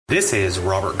This is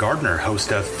Robert Gardner,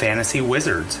 host of Fantasy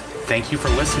Wizards. Thank you for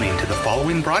listening to the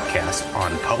following broadcast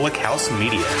on Public House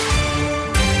Media.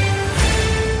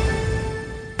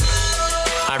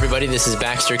 Hi everybody, this is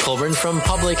Baxter Colburn from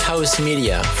Public House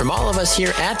Media. From all of us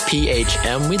here at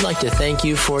PHM, we'd like to thank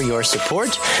you for your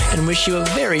support and wish you a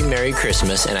very Merry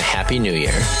Christmas and a Happy New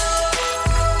Year.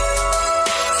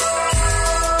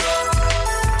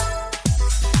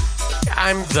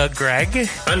 I'm the Greg.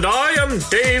 And I am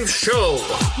Dave Show.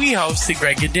 We host the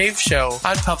Greg and Dave Show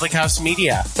on Public House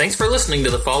Media. Thanks for listening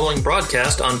to the following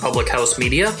broadcast on Public House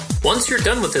Media. Once you're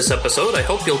done with this episode, I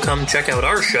hope you'll come check out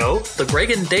our show, The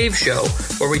Greg and Dave Show,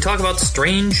 where we talk about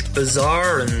strange,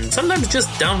 bizarre, and sometimes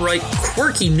just downright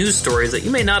quirky news stories that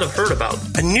you may not have heard about.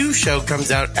 A new show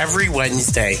comes out every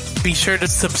Wednesday. Be sure to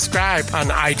subscribe on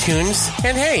iTunes.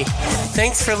 And hey,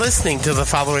 thanks for listening to the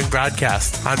following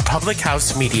broadcast on Public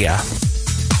House Media.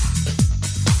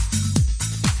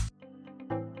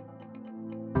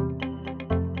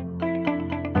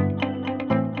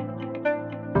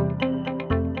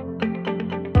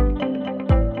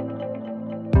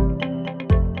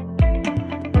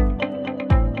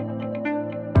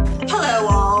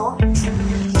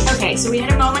 So we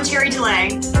had a momentary delay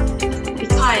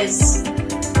because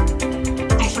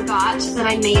I forgot that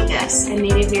I made this. I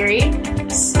made a very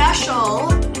special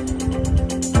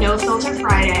No Filter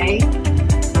Friday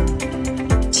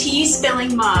tea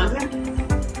spilling mug.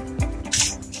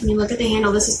 When you look at the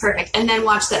handle, this is perfect. And then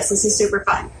watch this. This is super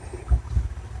fun.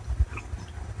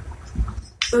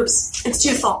 Oops, it's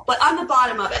too full. But on the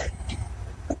bottom of it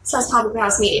says Public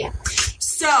House Media.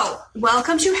 So,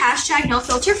 welcome to hashtag No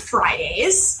Filter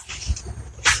Fridays.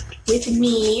 With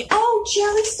me. Oh,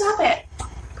 Jelly, stop it.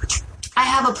 I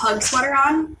have a pug sweater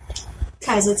on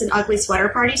because it's an ugly sweater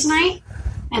party tonight,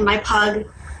 and my pug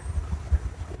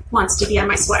wants to be on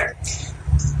my sweater.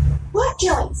 What,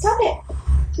 Jelly? Stop it.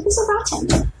 Don't be so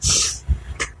rotten.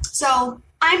 So,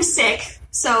 I'm sick,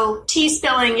 so tea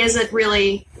spilling isn't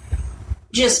really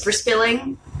just for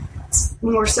spilling. It's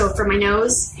more so for my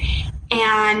nose.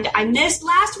 And I missed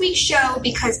last week's show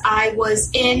because I was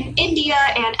in India,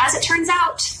 and as it turns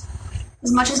out,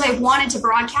 as much as I wanted to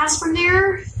broadcast from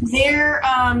there, their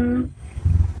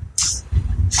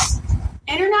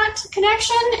internet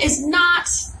connection is not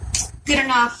good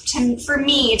enough for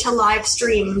me to live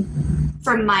stream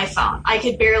from my phone. I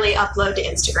could barely upload to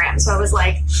Instagram. So I was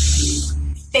like,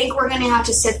 I think we're going to have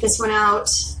to sit this one out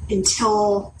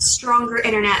until stronger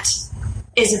internet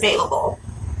is available.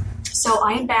 So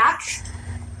I am back.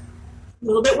 A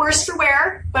little bit worse for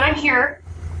wear, but I'm here.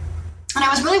 And I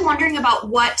was really wondering about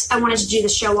what I wanted to do the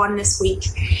show on this week.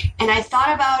 And I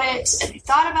thought about it,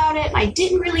 and I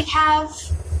didn't really have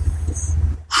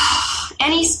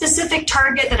any specific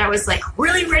target that I was like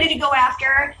really ready to go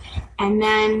after. And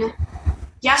then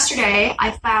yesterday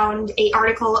I found an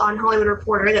article on Hollywood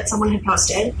Reporter that someone had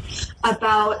posted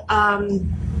about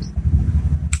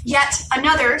yet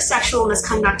another sexual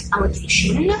misconduct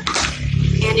allegation.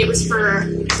 And it was for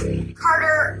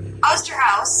Carter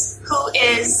Oosterhouse, who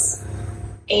is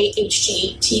a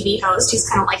HGTV host. He's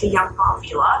kind of like a young Bob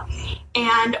Vila.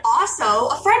 And also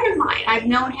a friend of mine. I've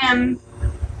known him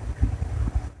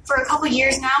for a couple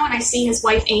years now, and I see his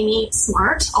wife Amy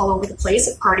Smart all over the place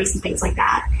at parties and things like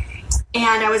that.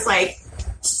 And I was like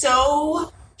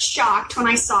so shocked when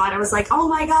I saw it. I was like, oh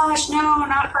my gosh, no,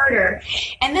 not Carter.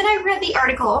 And then I read the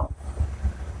article,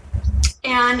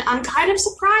 and I'm kind of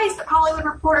surprised that Hollywood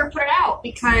Reporter put it out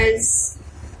because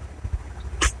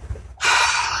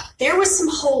there was some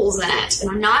holes in it.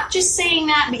 And I'm not just saying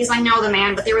that because I know the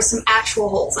man, but there was some actual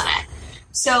holes in it.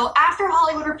 So after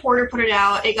Hollywood Reporter put it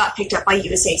out, it got picked up by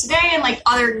USA Today and like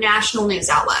other national news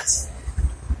outlets.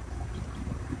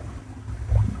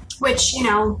 Which, you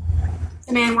know,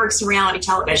 the man works in reality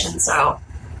television, so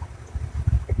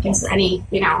I guess any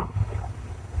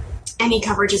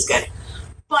coverage is good.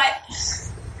 But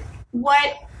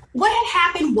what had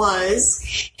happened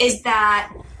is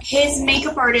that his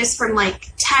makeup artist from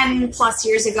like 10 plus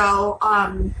years ago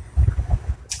on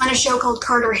a show called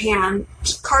Carter Can,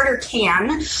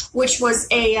 which was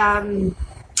a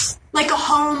like a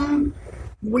home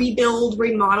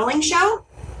remodeling show,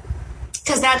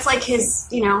 because that's like his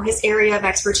area of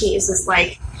expertise is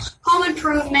like home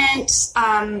improvement.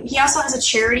 He also has a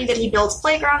charity that he builds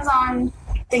playgrounds on,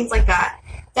 things like that.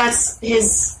 That's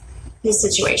his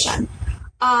situation.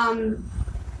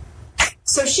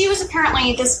 So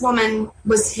this woman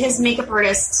was his makeup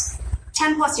artist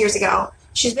 10 plus years ago.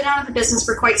 She's been out of the business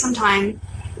for quite some time.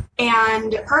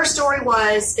 And her story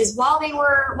was while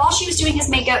she was doing his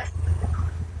makeup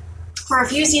for a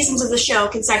few seasons of the show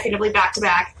consecutively back to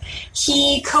back,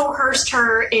 he coerced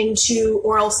her into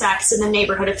oral sex in the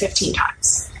neighborhood of 15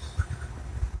 times.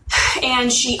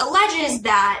 And she alleges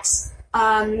that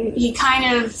he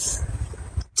kind of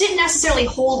didn't necessarily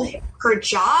hold her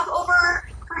job over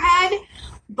her head,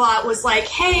 but was like,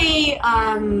 hey,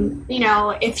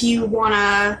 if you want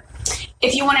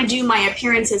to do my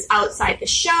appearances outside the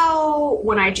show,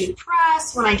 when I do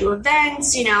press, when I do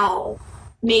events,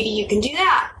 maybe you can do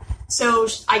that. So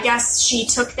I guess she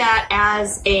took that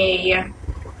as a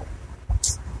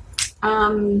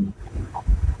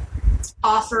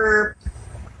offer,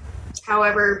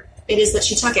 however it is that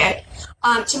she took it.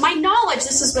 To my knowledge,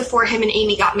 this was before him and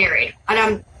Amy got married.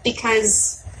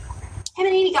 Because him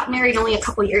and Amy got married only a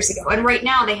couple years ago, and right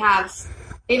now they have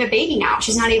a baby now.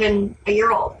 She's not even a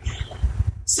year old.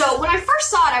 So when I first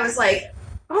saw it, I was like,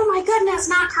 oh my goodness,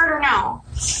 not Carter, no.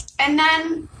 And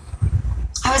then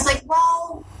I was like,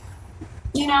 well,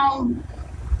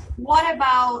 what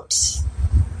about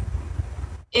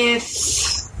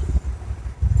if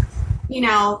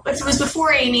it was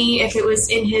before Amy, if it was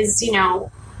in his,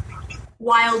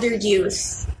 wilder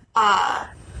youth,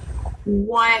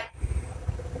 what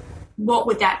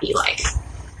would that be like?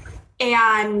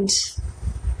 And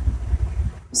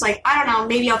I was like, I don't know,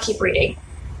 maybe I'll keep reading.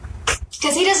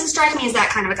 Because he doesn't strike me as that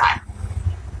kind of a guy.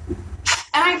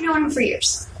 And I've known him for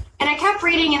years. And I kept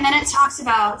reading, and then it talks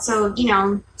about,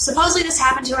 supposedly this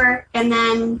happened to her, and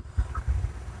then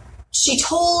she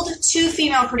told two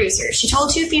female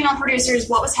producers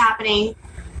what was happening,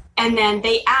 and then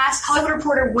Hollywood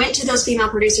Reporter went to those female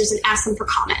producers and asked them for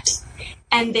comment.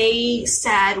 And they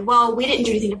said, well, we didn't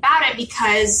do anything about it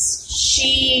because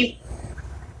she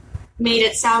made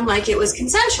it sound like it was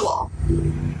consensual.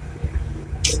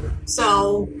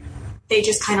 So they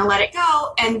just kind of let it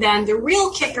go. And then the real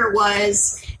kicker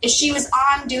is she was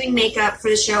on doing makeup for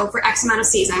the show for X amount of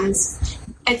seasons.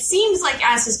 It seems like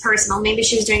as his personal, maybe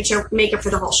she was doing makeup for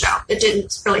the whole show. It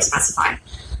didn't really specify.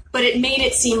 But it made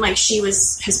it seem like she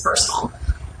was his personal.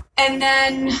 And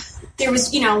then there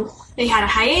was, they had a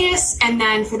hiatus, and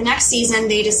then for the next season,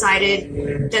 they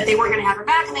decided that they weren't going to have her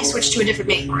back, and they switched to a different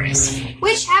makeup artist,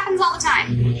 which happens all the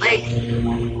time. Like,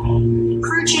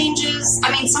 crew changes.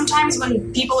 I mean, sometimes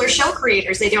when people are show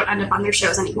creators, they don't end up on their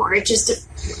shows anymore. It just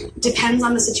depends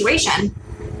on the situation.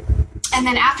 And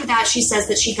then after that, she says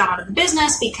that she got out of the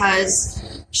business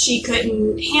because she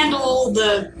couldn't handle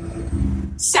the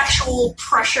sexual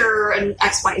pressure and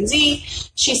X, Y, and Z.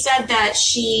 She said that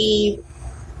she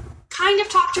kind of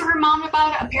talked to her mom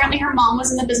about it. Apparently her mom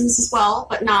was in the business as well,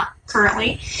 but not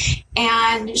currently.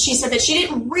 And she said that she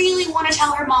didn't really want to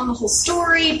tell her mom the whole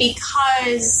story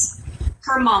because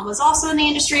her mom was also in the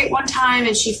industry at one time,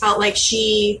 and she felt like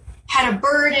she had a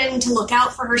burden to look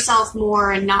out for herself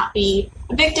more and not be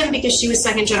a victim because she was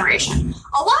second generation.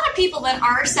 A lot of people that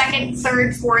are second,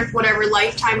 third, fourth, whatever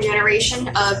lifetime generation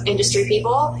of industry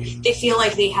people, they feel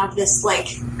like they have this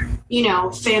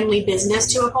family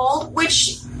business to uphold,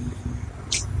 which,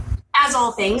 as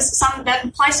all things, some that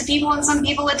applies to people and some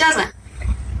people it doesn't.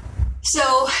 So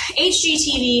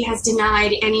HGTV has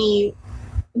denied any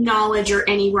knowledge or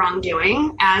any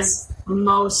wrongdoing, as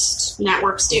most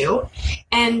networks do.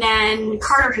 And then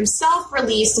Carter himself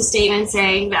released a statement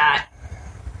saying that,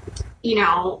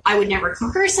 I would never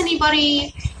coerce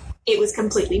anybody. It was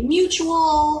completely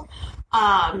mutual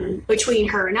between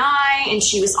her and I, and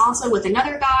she was also with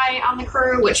another guy on the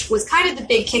crew, which was kind of the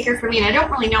big kicker for me, and I don't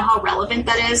really know how relevant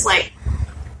that is. Like,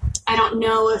 I don't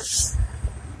know if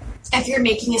you're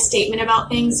making a statement about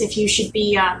things, if you should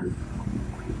be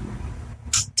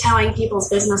telling people's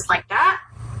business like that.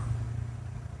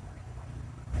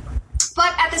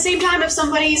 But at the same time, if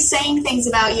somebody's saying things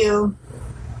about you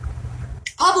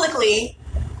publicly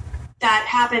that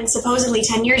happened supposedly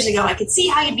 10 years ago, I could see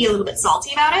how you'd be a little bit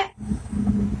salty about it.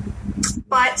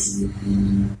 But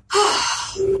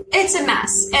it's a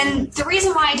mess. And the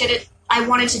reason why I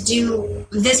wanted to do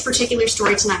this particular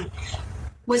story tonight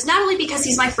was not only because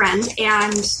he's my friend,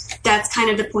 and that's kind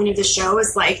of the point of the show,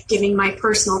 is like giving my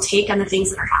personal take on the things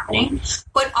that are happening,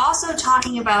 but also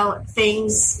talking about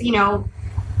things,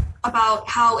 about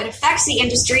how it affects the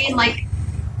industry, and like,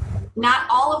 not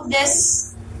all of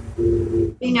this,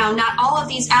 not all of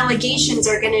these allegations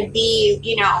are going to be,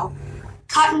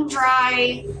 cut and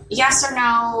dry, yes or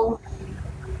no.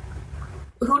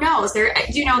 Who knows? They're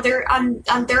on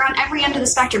every end of the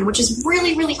spectrum, which is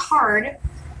really, really hard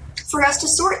for us to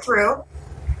sort through,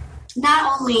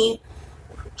 not only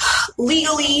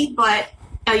legally, but,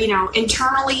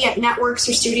 internally at networks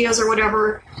or studios or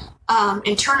whatever,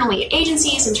 internally at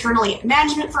agencies, internally at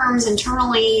management firms,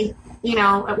 internally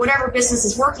at whatever business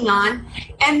is working on,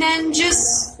 and then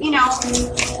just,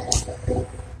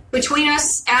 between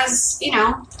us as,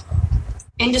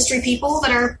 industry people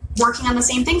that are working on the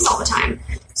same things all the time.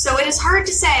 So it is hard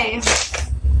to say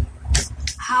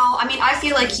how, I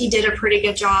feel like he did a pretty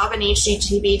good job, and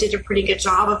HGTV did a pretty good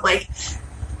job of,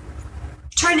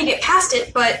 trying to get past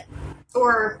it,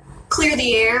 or clear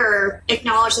the air, or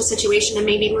acknowledge the situation and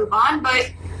maybe move on,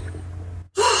 but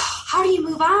how do you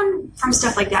move on from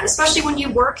stuff like that, especially when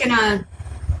you work in a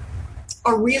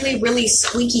really, really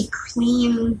squeaky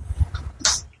clean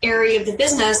area of the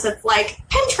business that's like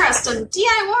Pinterest and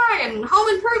DIY and home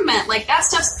improvement? That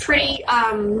stuff's pretty,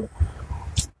 I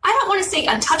don't want to say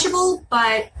untouchable,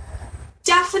 but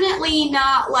definitely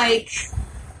not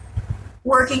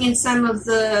working in some of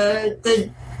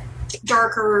the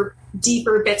darker,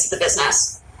 deeper bits of the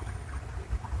business.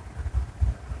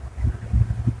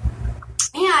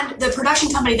 And the production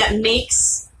company that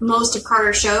makes most of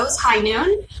Carter's shows, High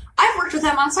Noon, I've worked with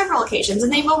them on several occasions,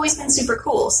 and they've always been super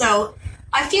cool. So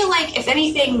I feel like if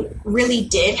anything really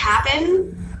did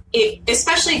happen,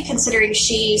 especially considering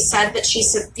she said that she,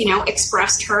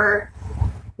 expressed her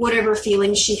whatever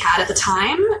feelings she had at the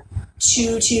time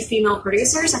to two female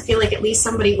producers, I feel like at least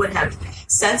somebody would have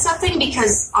said something,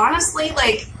 because honestly,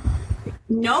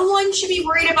 no one should be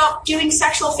worried about doing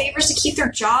sexual favors to keep their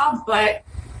job, but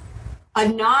a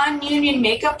non-union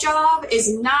makeup job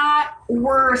is not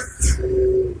worth...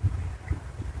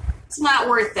 It's not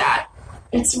worth that.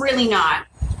 It's really not.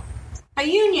 A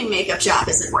union makeup job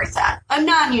isn't worth that. A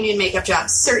non-union makeup job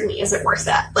certainly isn't worth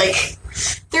that.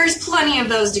 There's plenty of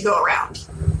those to go around.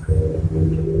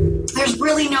 There's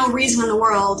really no reason in the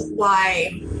world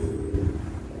why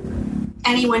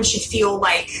anyone should feel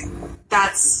like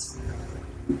that's,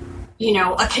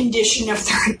 a condition of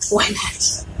their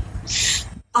employment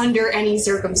under any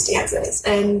circumstances.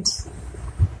 And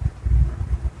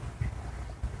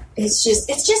it's just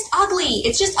ugly.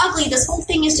 It's just ugly. This whole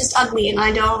thing is just ugly, and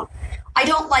I don't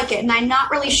like it, and I'm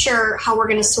not really sure how we're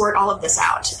going to sort all of this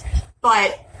out.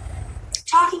 But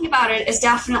talking about it is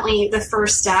definitely the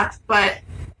first step, but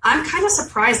I'm kind of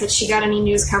surprised that she got any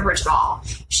news coverage at all.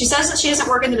 She says that she doesn't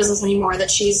work in the business anymore,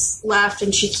 that she's left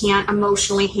and she can't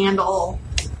emotionally handle,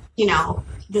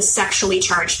 the sexually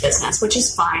charged business, which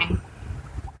is fine.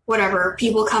 Whatever.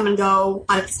 People come and go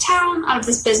out of this town, out of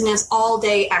this business all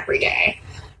day, every day.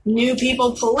 New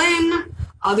people pull in,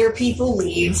 other people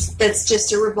leave. That's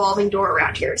just a revolving door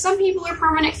around here. Some people are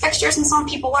permanent fixtures and some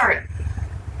people aren't.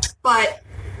 But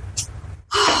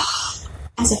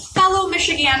as a fellow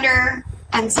Michigander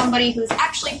and somebody who's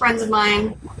actually friends of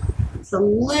mine, it's a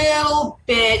little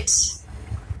bit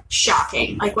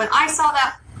shocking. When I saw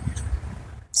that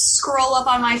scroll up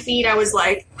on my feed, I was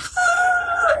like,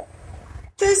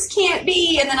 this can't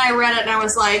be. And then I read it and I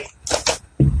was like,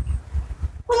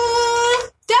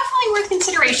 definitely worth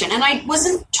consideration. And I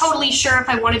wasn't totally sure if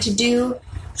I wanted to do,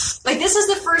 this is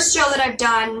the first show that I've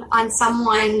done on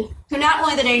someone who not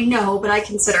only that I know, but I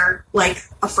consider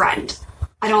a friend.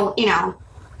 I don't,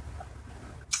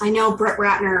 I know Brett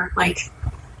Ratner,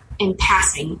 in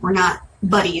passing. We're not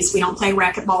buddies. We don't play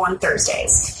racquetball on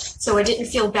Thursdays. So I didn't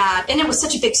feel bad. And it was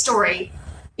such a big story,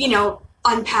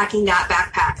 unpacking that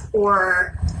backpack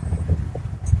or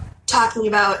talking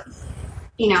about,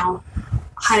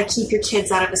 how to keep your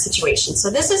kids out of a situation. So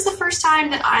this is the first time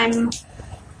that I'm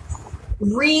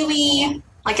really,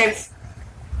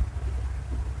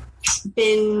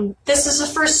 this is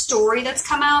the first story that's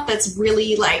come out that's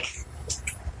really,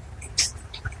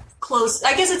 close.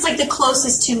 I guess it's, the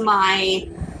closest to my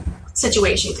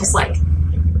situation, because,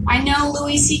 I know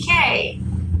Louis C.K.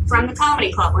 from the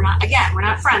comedy club. We're not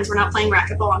friends. We're not playing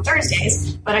racquetball on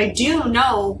Thursdays, but I do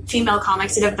know female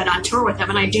comics that have been on tour with him,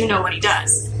 and I do know what he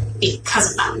does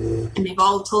because of them. And they've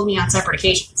all told me on separate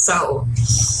occasions, so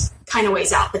kind of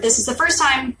weighs out. But this is the first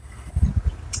time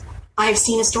I've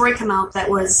seen a story come out that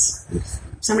was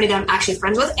somebody that I'm actually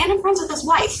friends with, and I'm friends with his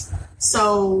wife.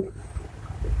 So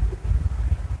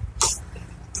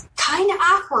kind of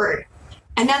awkward.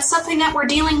 And that's something that we're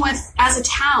dealing with as a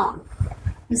town.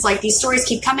 It's these stories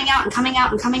keep coming out and coming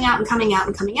out and coming out and coming out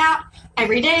and coming out.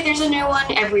 Every day there's a new one.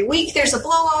 Every week there's a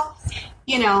blow up.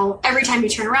 Every time you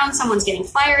turn around, someone's getting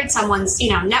fired. Someone's,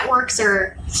 networks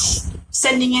are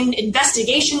sending in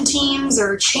investigation teams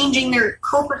or changing their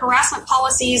corporate harassment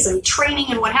policies and training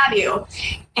and what have you.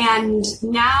 And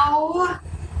now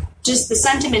just the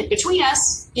sentiment between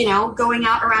us, going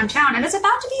out around town. And it's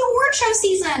about to be award show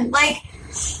season.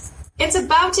 It's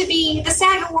about to be the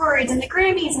SAG Awards and the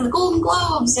Grammys and the Golden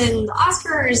Globes and the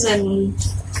Oscars, and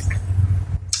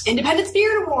Independent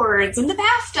Spirit Awards and the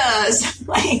BAFTAs.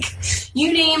 Like,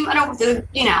 you name, the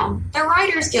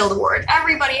Writers Guild Award.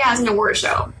 Everybody has an award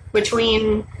show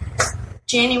between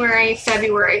January,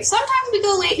 February. Sometimes we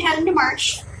go late and head into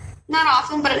March. Not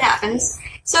often, but it happens.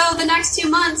 So the next 2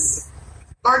 months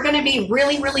are going to be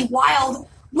really, really wild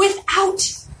without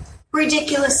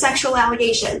ridiculous sexual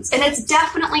allegations. And it's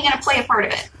definitely going to play a part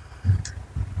of it.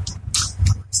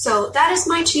 So that is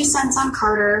my 2 cents on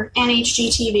Carter and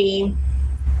HGTV.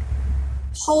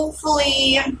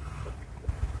 Hopefully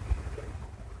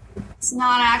it's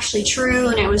not actually true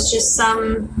and it was just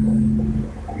some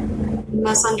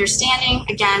misunderstanding.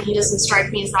 Again, he doesn't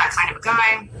strike me as that kind of a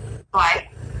guy, but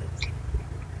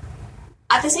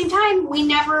at the same time, we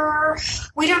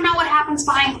don't know what happens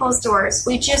behind closed doors.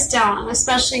 We just don't,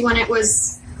 especially when it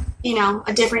was,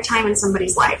 a different time in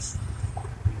somebody's life.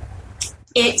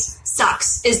 It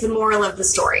sucks, is the moral of the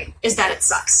story, is that it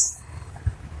sucks.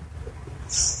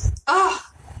 Oh,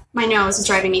 my nose is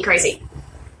driving me crazy.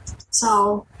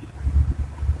 So,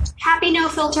 happy No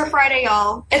Filter Friday,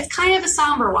 y'all. It's kind of a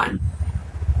somber one.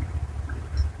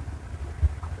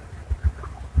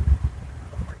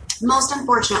 Most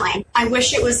unfortunately. I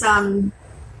wish it was, I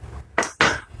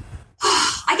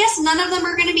guess none of them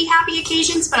are going to be happy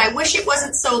occasions, but I wish it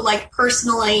wasn't so,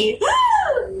 personally,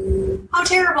 how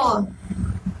terrible.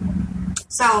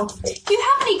 So, if you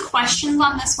have any questions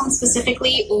on this one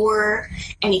specifically, or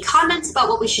any comments about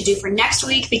what we should do for next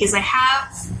week, because I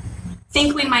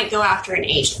think we might go after an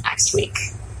agent next week.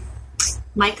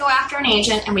 Might go after an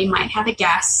agent, and we might have a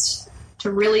guest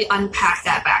to really unpack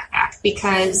that backpack,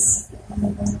 because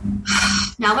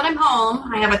now that I'm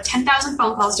home, I have 10,000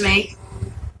 phone calls to make.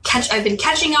 I've been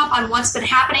catching up on what's been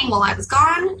happening while I was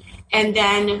gone, and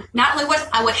then not only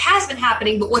what has been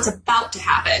happening, but what's about to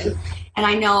happen. And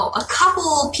I know a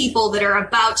couple people that are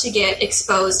about to get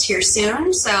exposed here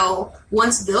soon, so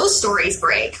once those stories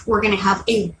break, we're going to have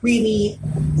a really,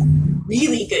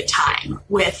 really good time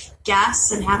with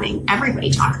guests and having everybody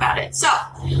talk about it. So,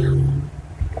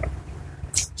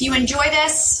 if you enjoy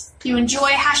this, if you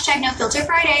enjoy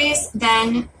 #NoFilterFridays,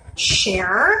 then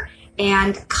share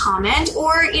and comment,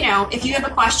 or, if you have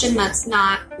a question that's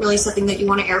not really something that you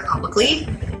want to air publicly,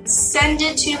 send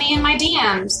it to me in my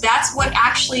DMs. That's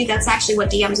actually what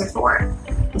DMs are for.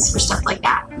 It's for stuff like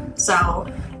that. So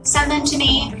send them to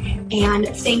me, and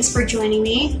thanks for joining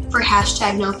me for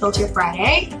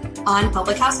 #NoFilterFriday on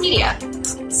Public House Media.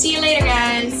 See you later,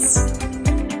 guys.